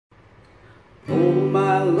All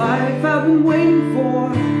my life I've been waiting for,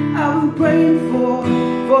 I've been praying for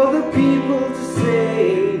the people to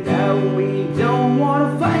say that we don't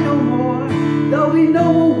want to fight no more. There'll be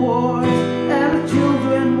no more wars, and the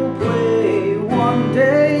children will play one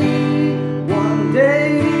day, one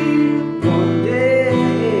day, one day,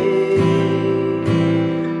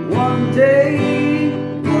 one day,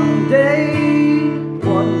 one day,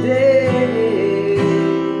 one day.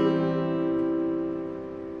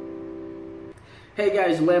 Hey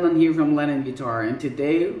guys, Lennon here from Lennon Guitar, and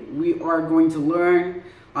today we are going to learn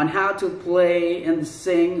on how to play and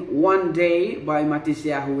sing One Day by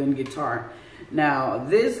Matisyahu in guitar. Now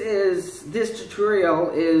this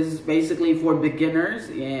tutorial is basically for beginners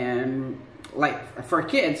and like for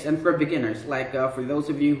kids and for beginners, like for those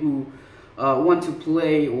of you who want to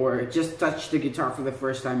play or just touch the guitar for the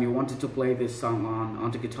first time, you wanted to play this song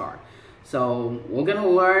on the guitar. So we're gonna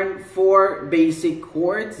learn 4 basic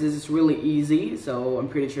chords. This is really easy, so I'm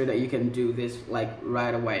pretty sure that you can do this like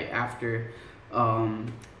right away after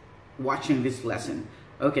watching this lesson.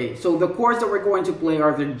 Okay, so the chords that we're going to play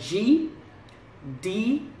are the G,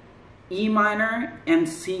 D, E minor, and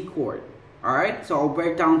C chord. Alright, so I'll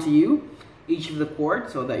break down to you each of the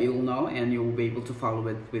chords so that you'll know and you will be able to follow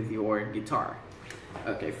it with your guitar.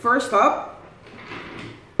 Okay, first up,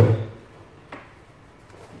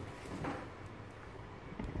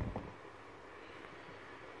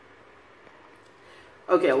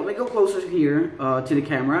 okay, let me go closer here to the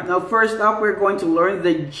camera. Now first up, we're going to learn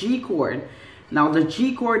the G chord. Now the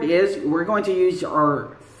G chord is, we're going to use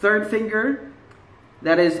our 3rd finger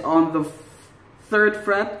that is on the 3rd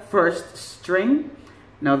fret, 1st string.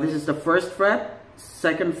 Now this is the 1st fret,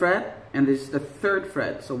 2nd fret, and this is the 3rd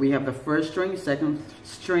fret. So we have the 1st string, 2nd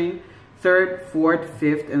string, 3rd, 4th,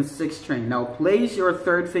 5th, and 6th string. Now place your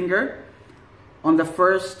 3rd finger on the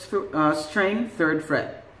 1st string, 3rd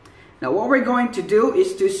fret. Now what we're going to do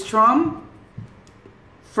is to strum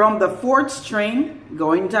from the 4th string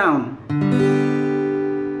going down.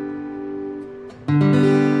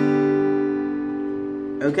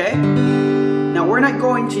 Okay? Now we're not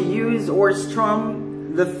going to use or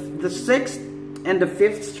strum the 6th and the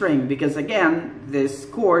 5th string because again, this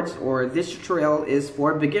chords or this tutorial is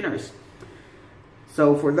for beginners.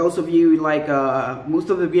 So for those of you like most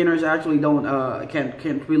of the beginners actually don't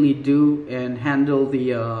can't really do and handle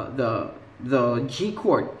the G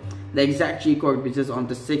chord, the exact G chord, which is on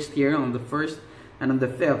the 6th here, on the 1st and on the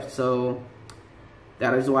 5th. So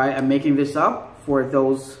that is why I'm making this up for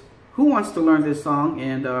those who wants to learn this song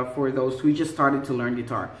and for those who just started to learn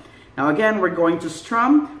guitar. Now again, we're going to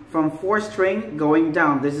strum from 4th string going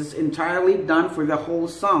down. This is entirely done for the whole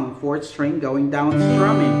song, 4th string going down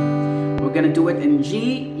strumming. We're going to do it in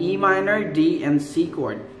G, E minor, D, and C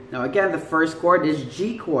chord. Now again, the first chord is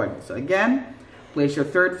G chord. So again, place your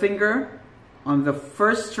 3rd finger on the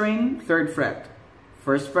 1st string, 3rd fret.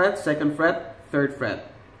 1st fret, 2nd fret, 3rd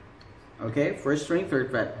fret. Okay, 1st string, 3rd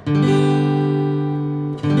fret.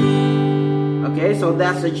 Okay, so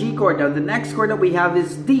that's the G chord. Now the next chord that we have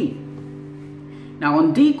is D. Now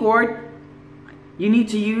on D chord, you need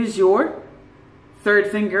to use your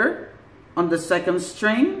 3rd finger on the 2nd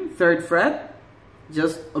string, 3rd fret,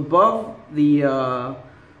 just above the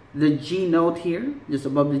G note here. Just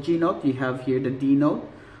above the G note, you have here the D note.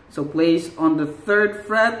 So place on the 3rd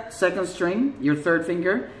fret, 2nd string, your 3rd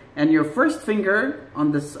finger, and your 1st finger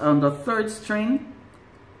on the 3rd string,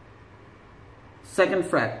 2nd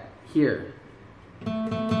fret here.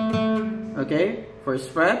 Okay, 1st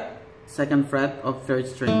fret, 2nd fret of 3rd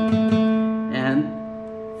string, and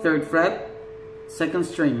 3rd fret, 2nd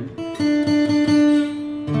string.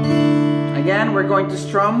 Again, we're going to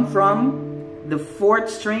strum from the 4th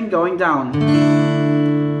string going down.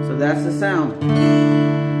 So that's the sound.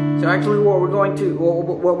 So actually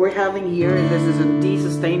what we're having here, this is a D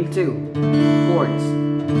sustained 2 chords.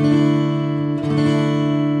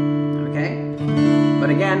 But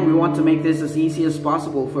again, we want to make this as easy as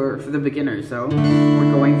possible for the beginners. So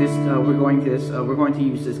we're going to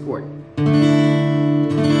use this chord.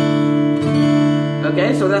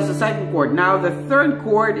 Okay, so that's the 2nd chord. Now the 3rd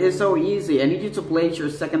chord is so easy. I need you to place your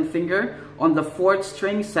 2nd finger on the 4th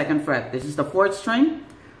string, 2nd fret. This is the 4th string,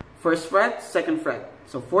 1st fret, 2nd fret.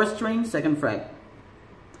 So 4th string, 2nd fret.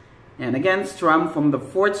 And again, strum from the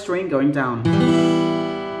 4th string going down.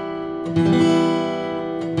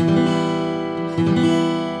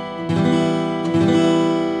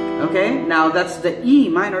 Okay, now that's the E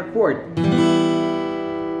minor chord.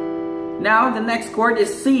 Now the next chord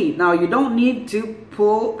is C. Now you don't need to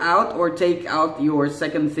pull out or take out your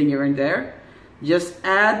 2nd finger in there. Just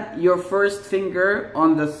add your 1st finger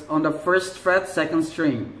on the 1st fret, 2nd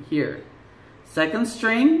string here. second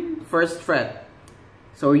string, first fret.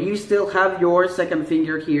 So you still have your second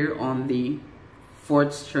finger here on the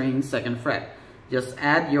fourth string, second fret. Just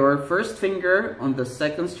add your first finger on the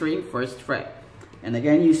second string, first fret. And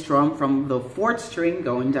again, you strum from the fourth string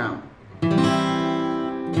going down.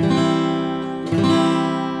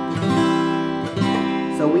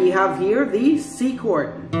 So we have here the C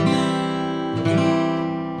chord.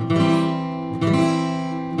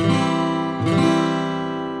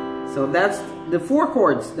 So that's the 4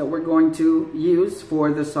 chords that we're going to use for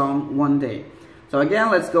the song One Day. So again,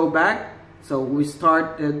 let's go back. So we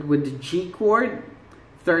started with the G chord,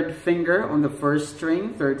 third finger on the first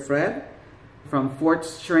string, third fret. From fourth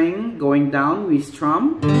string going down, we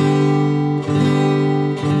strum.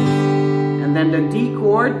 And then the D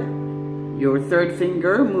chord, your third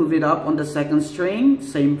finger, move it up on the second string,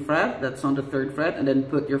 same fret, that's on the third fret, and then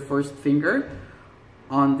put your first finger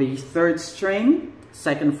on the third string,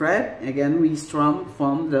 second fret. Again, we strum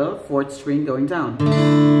from the fourth string going down.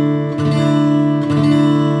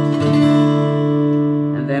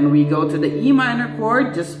 And then we go to the E minor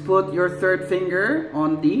chord, just put your third finger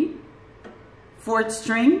on the fourth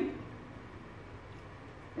string,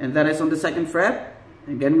 and that is on the second fret.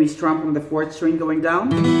 Again, we strum from the fourth string going down.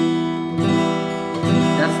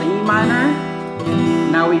 That's the E minor.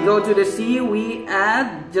 Now we go to the C, we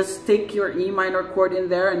add, just take your E minor chord in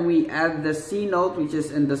there and we add the C note, which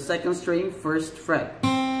is in the second string, first fret.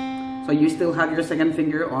 So you still have your second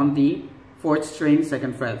finger on the fourth string,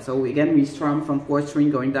 second fret. So again, we strum from fourth string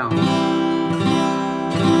going down.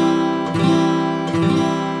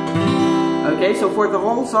 Okay, so for the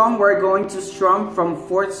whole song, we're going to strum from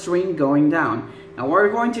fourth string going down. Now what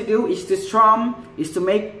we're going to do is to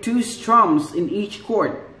make 2 strums in each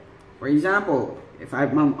chord. For example, if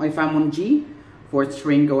I'm on G, fourth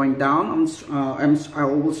string going down, I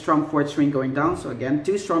will strum fourth string going down. So again,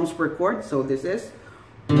 2 strums per chord. So this is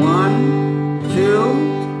 1,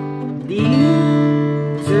 2, D, 2,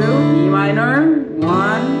 E minor,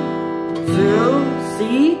 1, 2,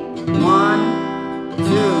 C, 1, 2.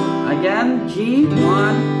 Again, G,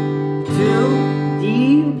 1, 2, D,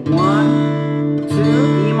 1,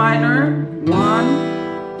 2, E minor, 1,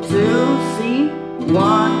 2, C,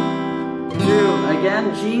 1, 2. Again,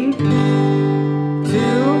 G, 2,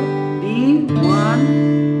 D,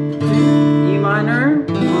 1, 2, E minor, 1,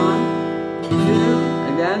 2.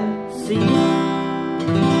 Again, C.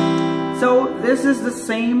 So this is the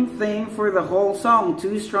same thing for the whole song,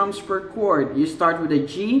 2 strums per chord. You start with a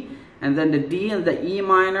G, and then the D and the E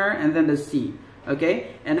minor, and then the C.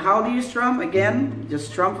 Okay? And how do you strum? Again, just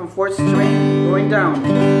strum from fourth string going down.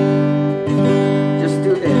 Just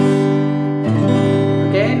do this.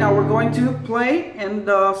 Okay, now we're going to play and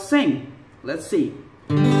sing. Let's see.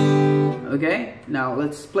 Okay, now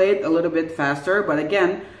let's play it a little bit faster. But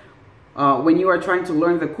again, when you are trying to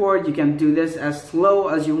learn the chord, you can do this as slow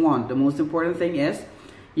as you want. The most important thing is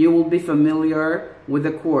you will be familiar with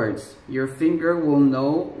the chords. Your finger will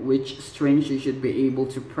know which strings you should be able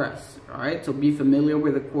to press. Alright, so be familiar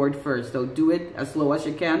with the chord first. So do it as slow as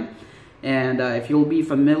you can. And if you'll be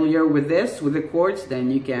familiar with this, with the chords,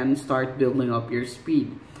 then you can start building up your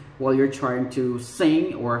speed while you're trying to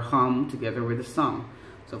sing or hum together with the song.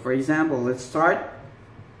 So for example, let's start.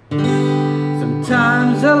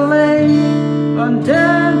 Sometimes I lay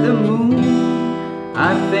under the moon,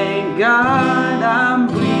 I thank God I'm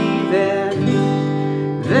breathing.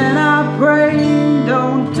 Then I pray,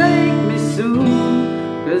 don't take me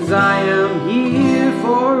soon, 'cause I am here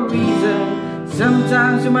for a reason.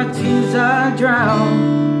 Sometimes with my tears I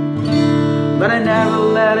drown, but I never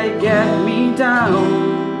let it get me down.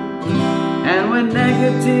 And when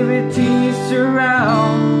negativity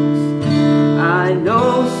surrounds, I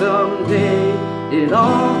know someday it'll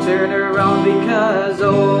all turn around, because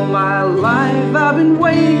all my life I've been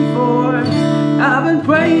waiting for, I've been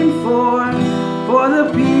praying for the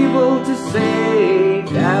people to say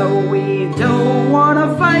that we don't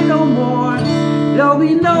wanna fight no more. There'll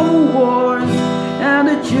be no wars, and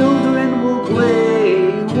the children will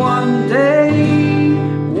play. One day,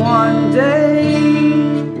 one day,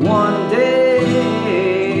 one day,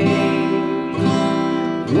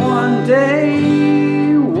 one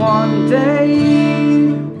day, one day,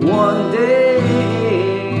 one day.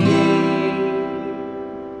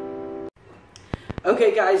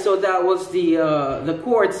 Okay guys, so that was the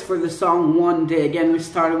chords for the song One Day. Again, we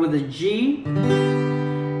started with a G,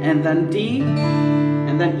 and then D,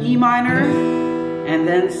 and then E minor, and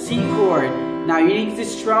then C chord. Now you need to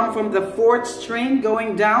strum from the fourth string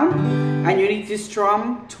going down, and you need to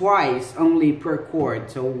strum twice only per chord.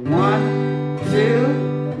 So 1, 2,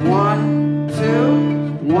 1,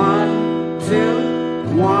 2, 1, 2,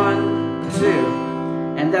 1, 2.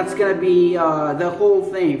 And that's gonna be the whole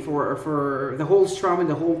thing for the whole strum and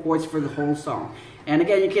the whole chords for the whole song. And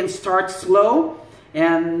again, you can start slow,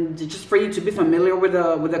 and just for you to be familiar with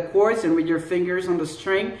the chords and with your fingers on the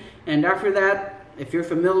string. And after that, if you're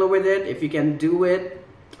familiar with it, if you can do it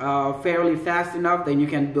fairly fast enough, then you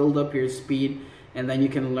can build up your speed, and then you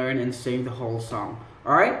can learn and sing the whole song.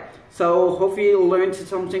 All right, so hopefully you learned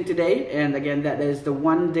something today. And again, that is the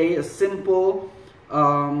One Day, a simple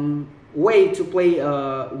way to play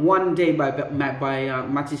One Day by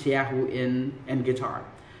Matisyahu in guitar.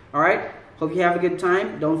 All right, hope you have a good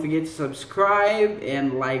time. Don't forget to subscribe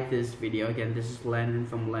and like this video. Again, this is Lennon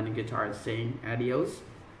from Lennon Guitar saying adios.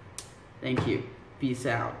 Thank you. Peace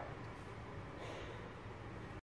out.